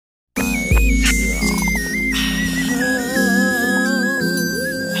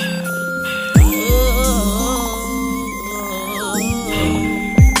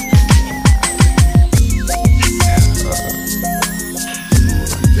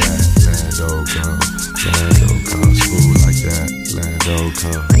so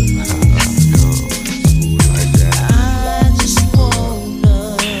cold. Cold. Like that. I just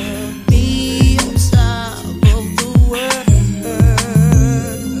wanna be on top of the world.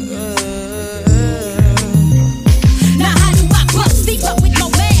 Now how do I bust? Speak up with no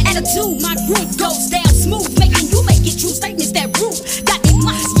man attitude. My group goes down smooth, making you make it true statements that rule. Got it,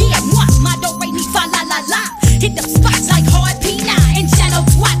 yeah, my do re mi fa la la la. Hit them spots like hard P9 and channel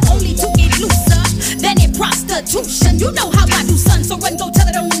twat, only to get looser than in prostitution. You know how I do, son, so run, go tell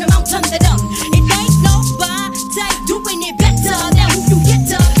it on the mountain to them. It ain't nobody doing it better than who you get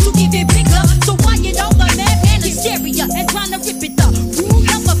to give it bigger. So why you know the man hysteria and trying to rip it up? Rule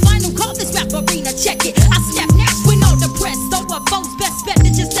number final, call this rap arena, check it. I snap next when all the press, so a foe's best bet to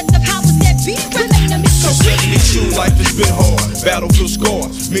just let the powers that be remain a mystery. It's true, life has been hard, battlefield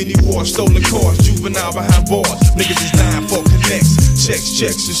scars, many wars, stolen cars, juvenile behind bars. Niggas is dying for connects, checks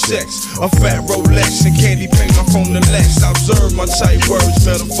and sex. A fat Rolex and candy paint my phone to Lex. I observe my tight words,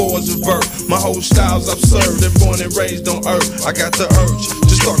 metaphors of verb. My whole style's absurd, they're born and raised on earth. I got the urge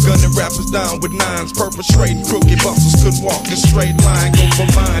to start gunning rappers down with nines, perpetrating crooked busters couldn't walk a straight line. Go for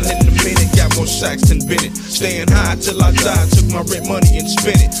mine in a minute, got more sacks than Bennett. Staying high till I die, took my rent money and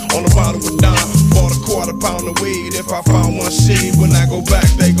spent it on a bottle of Don. Bought a quarter pound of weed, if I found one seed, when I go back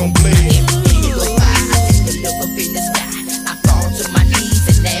they gon' bleed. Look up in the sky, I fall to my knees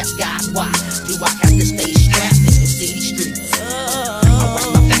and ask God why do I have to stay strapped in the city streets? I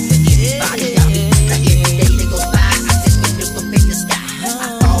watch my back for everybody I meet. Now every day that goes by, I just look up in the sky.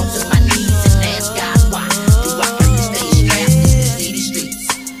 I fall to my knees and ask God why do I have to stay strapped in the city streets?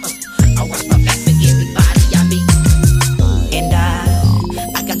 I watch my back for everybody I meet. And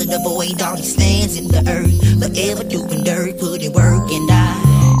I got to avoid all these stands in the earth, forever doing dirt, putting work, and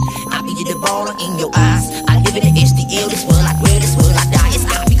I be the baller in your eyes. I live in the STL, this world I wear, this world I die. It's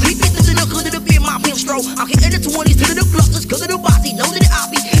I be creeping to the hood of the beer, my pimp stroll. I'm hitting the 20s to the clusters, cause of the bossy, know that I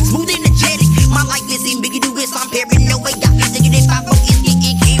be smooth and energetic. My life is in biggie do this, I'm paranoid. Got me thinking if I vote,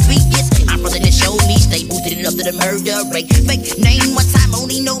 it can't be, yes. I'm brother that showed me, stay boosted it up to the murder rate. Fake name one time,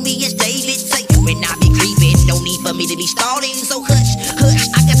 only know me as David Say. When I be creeping, no need for me to be stalling. So hush, hush,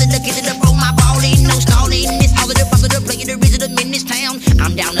 I got to look into the pro, my ballin', no stalling. It's all of the play the rhythm in this town.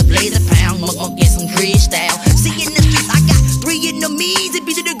 I'm down to blaze a pound, gonna get some crystal. See in the streets, I got 3 enemies. It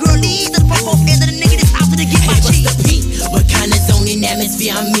be to the girlies, the purple fans, and the nigga that's out to get my cheese. What's the beat? What kind of zoning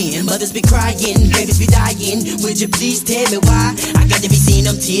atmosphere I'm in? Mothers be crying, babies be dying. Would you please tell me why? I got to be seeing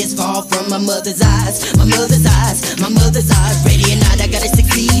them tears fall from my mother's eyes. My mother's eyes, my mother's eyes. Ready or not, I gotta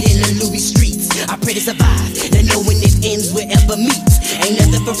succeed in the Louis streets. I pray to survive, and knowing it ends wherever meets. Ain't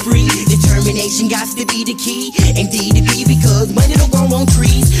nothing for free, determination got to be the key. Indeed to be, because money don't grow on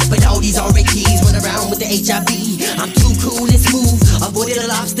trees. But all these RAPs run around with the HIV. I'm too cool and smooth, avoided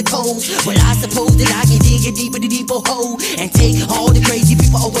the obstacles. Well, I suppose that I can dig a deeper, the deeper hole, and take all the crazy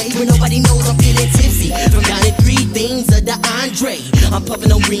people away when nobody knows I'm feeling tipsy. From down to 3 things of the Andre. I'm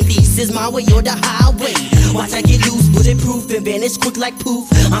puffing on green leaves, is my way or the highway. Watch I get loose, bulletproof and vanish quick like poof.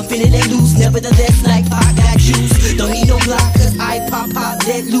 I'm feeling let loose, nevertheless like pot got juice. Don't need no block, cause I pop,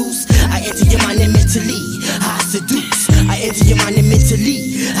 let loose. I enter your mind and mentally, I seduce. I enter your mind and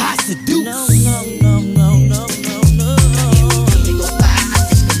mentally, I seduce. No, no, no, no, no, no, no. Every day goes by,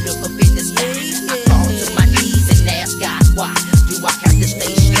 I just look up in the sky. I fall to my knees and ask God why do I have to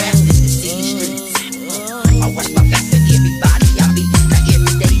stay strapped in the city streets? I watch my back for everybody I meet. Now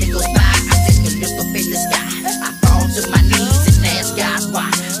every day that goes by, I just look up in the sky. I fall to my knees and ask God why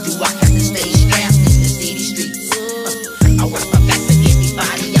do I have